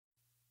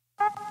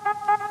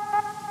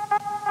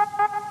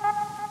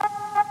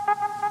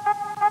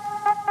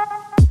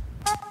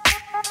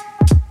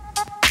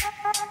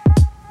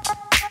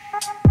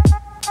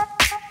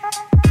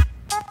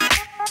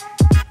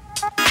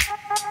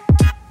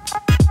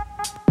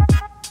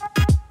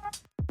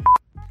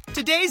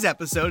Today's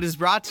episode is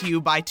brought to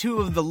you by two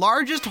of the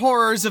largest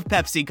horrors of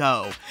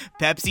PepsiCo,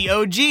 Pepsi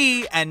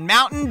OG and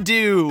Mountain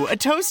Dew. A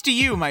toast to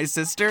you, my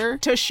sister.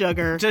 To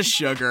sugar. To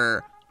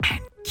sugar. And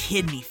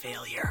kidney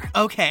failure.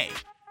 Okay.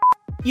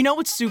 You know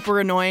what's super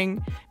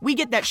annoying? We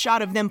get that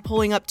shot of them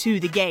pulling up to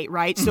the gate,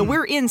 right? So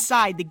we're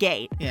inside the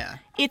gate. Yeah.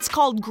 It's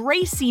called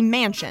Gracie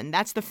Mansion.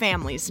 That's the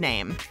family's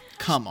name.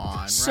 Come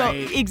on, So,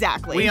 right?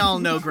 exactly. We all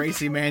know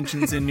Gracie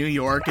Mansion's in New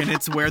York, and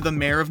it's where the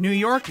mayor of New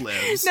York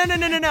lives.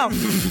 No.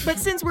 But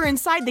since we're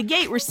inside the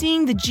gate, we're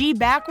seeing the G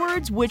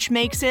backwards, which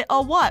makes it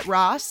a what,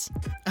 Ross?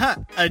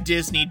 A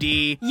Disney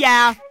D.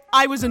 Yeah,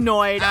 I was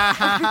annoyed.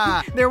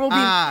 There will be...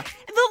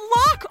 The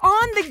lock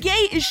on the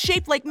gate is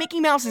shaped like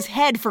Mickey Mouse's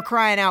head, for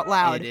crying out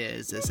loud. It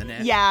is, isn't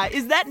it? Yeah,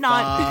 is that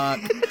not...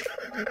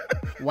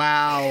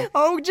 Wow.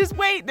 Oh, just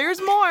wait,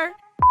 there's more.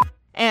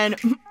 And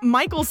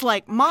Michael's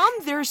like, Mom,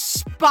 there's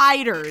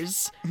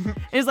spiders. And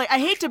he's like, I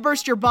hate to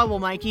burst your bubble,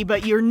 Mikey,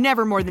 but you're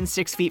never more than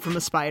 6 feet from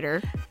a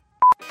spider.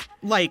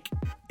 Like,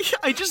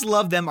 I just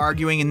love them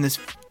arguing in this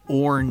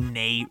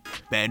ornate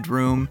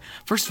bedroom.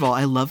 First of all,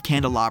 I love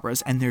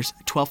candelabras, and there's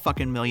 12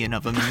 fucking million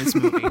of them in this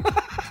movie.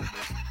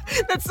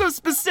 That's so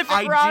specific,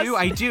 Ross.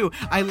 I do.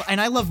 I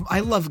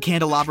love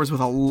candelabras with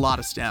a lot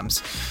of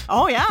stems.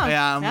 Oh, yeah.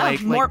 Yeah, I'm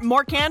like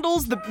more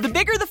candles. The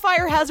bigger the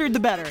fire hazard,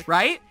 the better.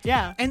 Right?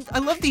 Yeah. And I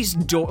love these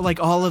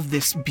all of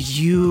this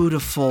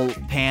beautiful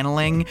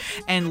paneling.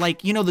 And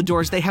the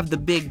doors, they have the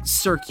big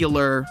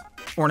circular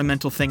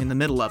ornamental thing in the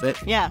middle of it.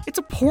 Yeah. It's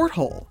a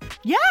porthole.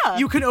 Yeah.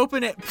 You can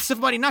open it. If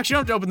somebody knocks, you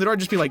don't have to open the door.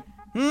 Just be like,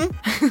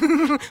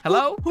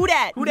 hello? Who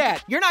dat? Who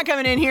dat? You're not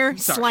coming in here.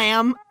 Sorry.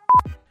 Slam.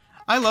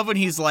 I love when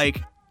he's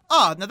like,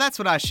 oh, now that's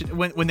what I should,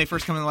 when they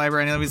first come in the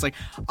library, and he's like,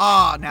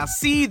 oh, now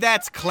see,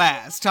 that's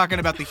class. Talking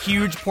about the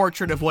huge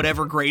portrait of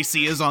whatever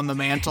Gracie is on the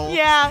mantle.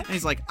 Yeah. And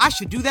he's like, I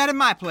should do that in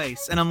my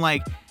place. And I'm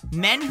like,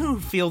 men who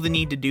feel the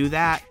need to do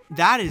that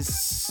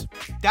is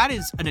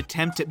an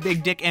attempt at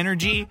big dick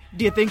energy.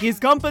 Do you think he's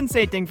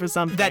compensating for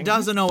something? That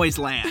doesn't always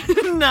land.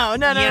 No. You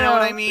know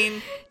what I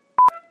mean?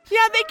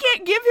 Yeah, they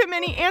can't give him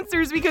any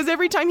answers because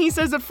every time he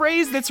says a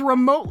phrase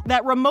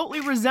that remotely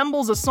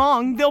resembles a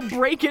song, they'll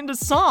break into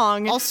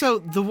song. Also,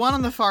 the one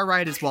on the far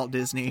right is Walt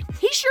Disney.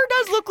 He sure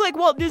does look like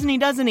Walt Disney,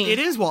 doesn't he? It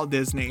is Walt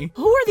Disney.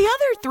 Who are the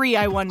other three,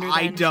 I wonder, then?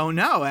 I don't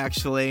know,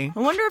 actually. I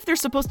wonder if they're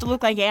supposed to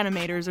look like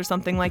animators or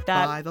something like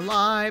that. By the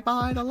light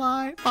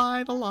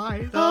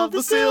Of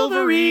the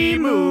silvery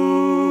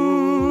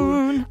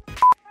moon.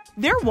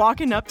 They're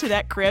walking up to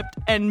that crypt,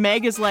 and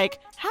Meg is like,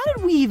 how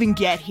did we even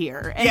get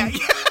here? And,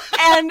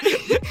 and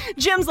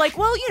Jim's like,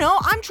 well,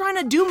 I'm trying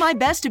to do my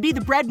best to be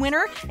the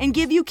breadwinner and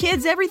give you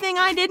kids everything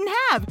I didn't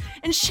have.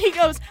 And she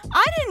goes,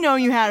 I didn't know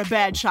you had a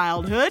bad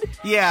childhood.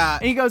 Yeah.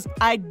 And he goes,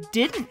 I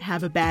didn't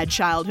have a bad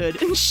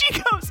childhood. And she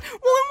goes, well,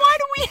 then why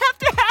do we have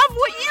to have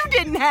what you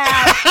didn't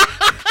have?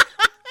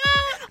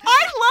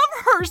 I love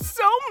her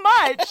so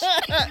much.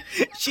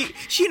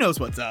 She knows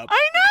what's up.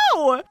 I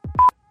know.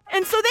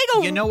 And so they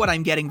go... You know what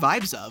I'm getting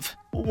vibes of?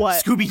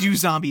 What? Scooby-Doo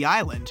Zombie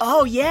Island.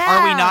 Oh,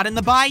 yeah. Are we not in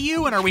the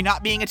bayou, and are we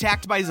not being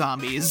attacked by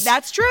zombies?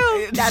 That's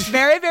true. That's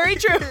very, very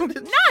true.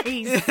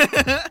 Nice.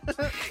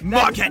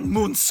 Morgan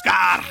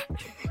Moonskar.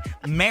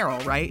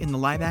 Meryl, right? In the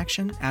live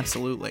action?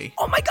 Absolutely.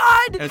 Oh, my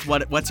God. It's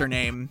what's her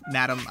name?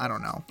 Madam, I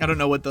don't know. I don't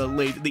know what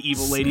the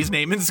evil lady's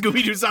name in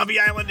Scooby-Doo Zombie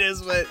Island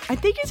is, but... I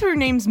think her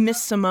name's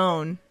Miss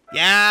Simone.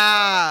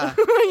 Yeah.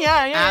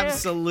 Yeah.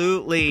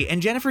 Absolutely.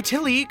 And Jennifer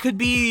Tilly could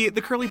be the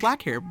curly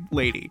black hair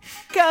lady.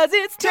 'Cause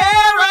it's terror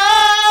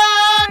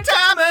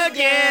time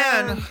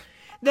again.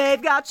 They've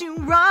got you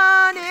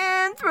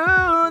running through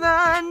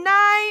the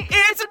night.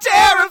 It's a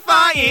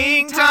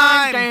terrifying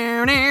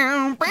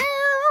time.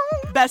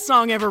 Best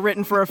song ever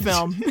written for a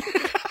film.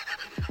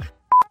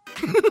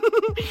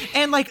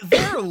 And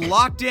they're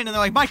locked in, and they're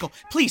like, Michael,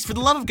 please, for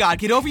the love of God,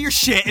 get over your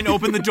shit and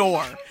open the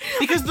door.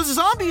 Because the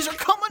zombies are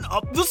coming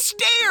up the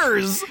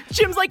stairs.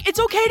 Jim's like, it's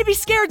okay to be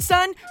scared,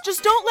 son.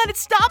 Just don't let it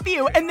stop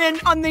you. And then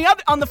on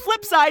the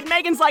flip side,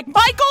 Megan's like,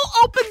 Michael,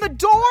 open the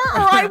door or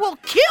I will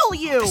kill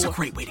you. It's a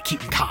great way to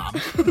keep him calm.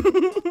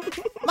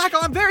 Michael,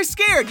 I'm very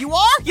scared. You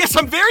are? Yes,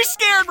 I'm very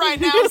scared right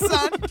now,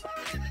 son.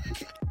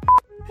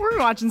 We're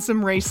watching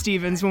some Ray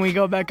Stevens when we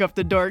go back up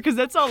the door, because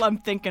that's all I'm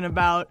thinking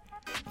about.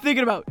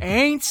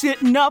 Ain't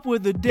sitting up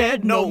with the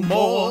dead no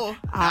more.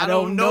 I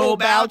don't know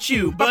about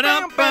you, but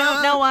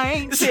no, I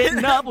ain't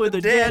sitting up with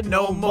the dead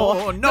no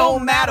more. No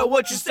matter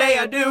what you say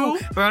I do.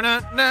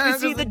 You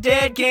see, the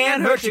dead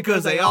can't hurt you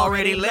 'cause they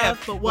already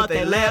left, but what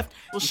they left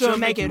will sure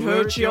make it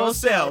hurt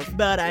yourself.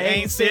 But I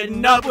ain't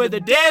sitting up with the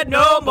dead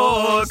no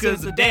more,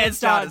 'cause the dead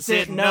started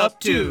sitting up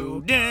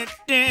too.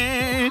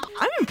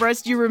 I'm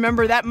impressed you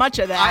remember that much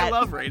of that. I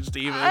love Ray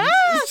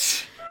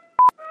Stevens.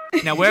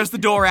 Now, where's the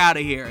door out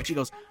of here? And she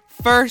goes,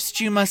 first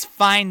you must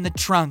find the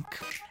trunk.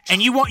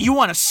 And you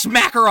want to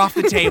smack her off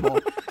the table.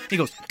 He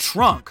goes,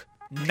 trunk?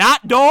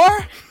 Not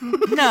door?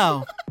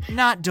 No,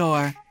 not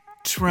door.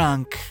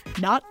 Trunk.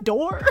 Not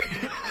door?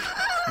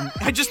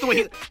 Just the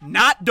way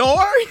not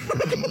door?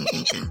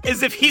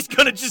 As if he's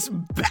gonna just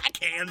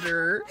backhand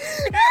her.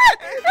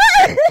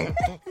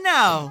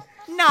 No,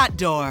 Not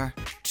door.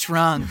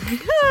 Trunk.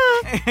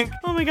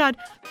 Oh my god.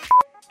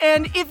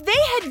 And if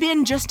they had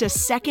been just a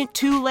second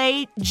too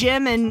late,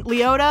 Jim and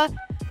Leota...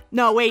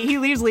 No, wait, he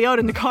leaves Leota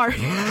in the car.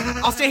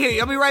 I'll stay here.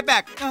 I'll be right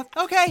back.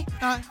 Okay.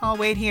 I'll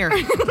wait here.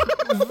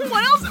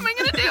 What else am I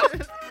gonna do?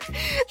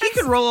 He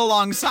could roll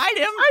alongside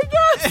him. I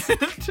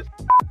guess.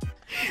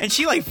 And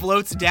she like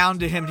floats down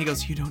to him and he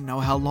goes, you don't know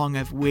how long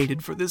I've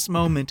waited for this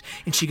moment.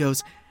 And she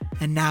goes,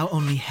 and now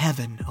only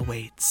heaven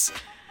awaits.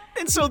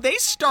 And so they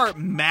start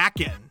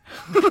macking.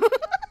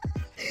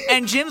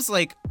 And Jim's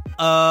like,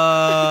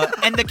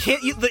 and the kid,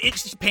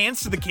 it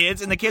pans to the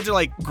kids and the kids are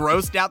like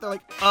grossed out. They're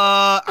like,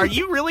 are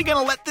you really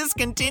gonna let this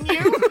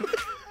continue?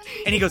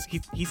 And he goes,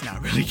 he's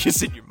not really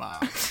kissing your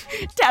mom.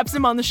 Taps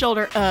him on the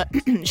shoulder.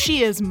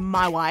 She is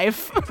my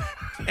wife.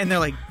 And they're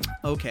like,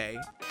 okay.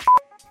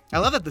 I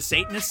love that the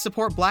Satanists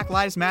support Black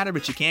Lives Matter,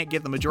 but you can't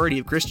get the majority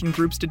of Christian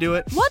groups to do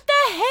it. What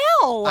the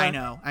hell? I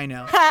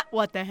know. Ha,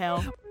 what the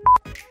hell?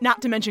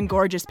 Not to mention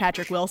gorgeous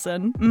Patrick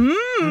Wilson.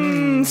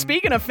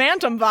 Speaking of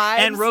Phantom vibes.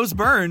 And Rose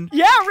Byrne.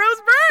 Yeah, Rose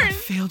Byrne. I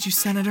failed you,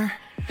 Senator.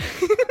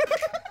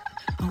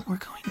 We're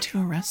going to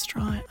a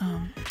restaurant.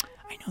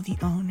 I know the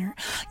owner.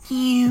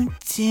 You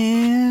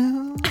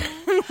do?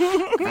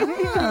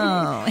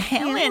 Oh,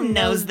 Helen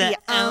knows the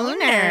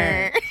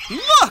owner.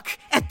 Look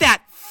at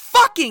that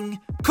fucking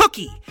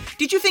cookie.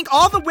 Did you think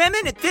all the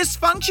women at this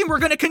function were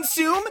going to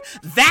consume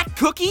that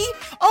cookie?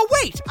 Oh,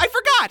 wait, I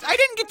forgot. I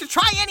didn't get to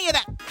try any of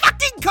that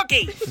fucking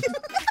cookie.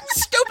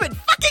 Stupid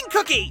fucking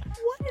cookie.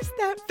 What is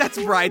that? That's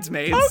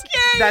Bridesmaids.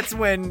 Okay. That's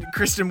when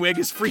Kristen Wiig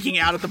is freaking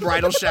out at the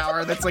bridal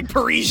shower. That's like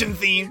Parisian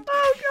themed.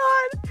 Oh,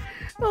 God.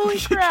 Holy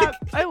crap.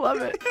 I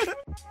love it.